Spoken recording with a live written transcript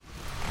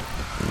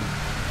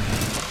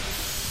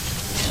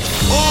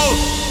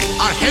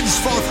are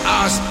henceforth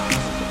asked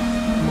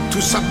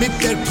to submit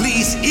their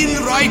pleas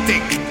in writing.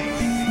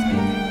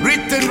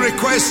 Written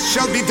requests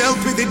shall be dealt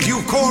with in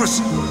due course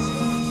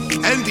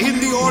and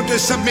in the order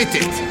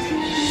submitted.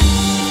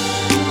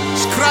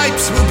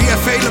 Scribes will be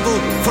available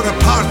for a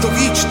part of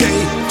each day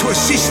to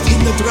assist in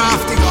the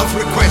drafting of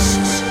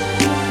requests.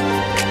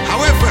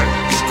 However,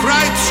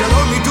 scribes shall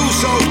only do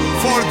so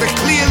for the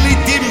clearly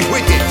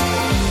dim-witted.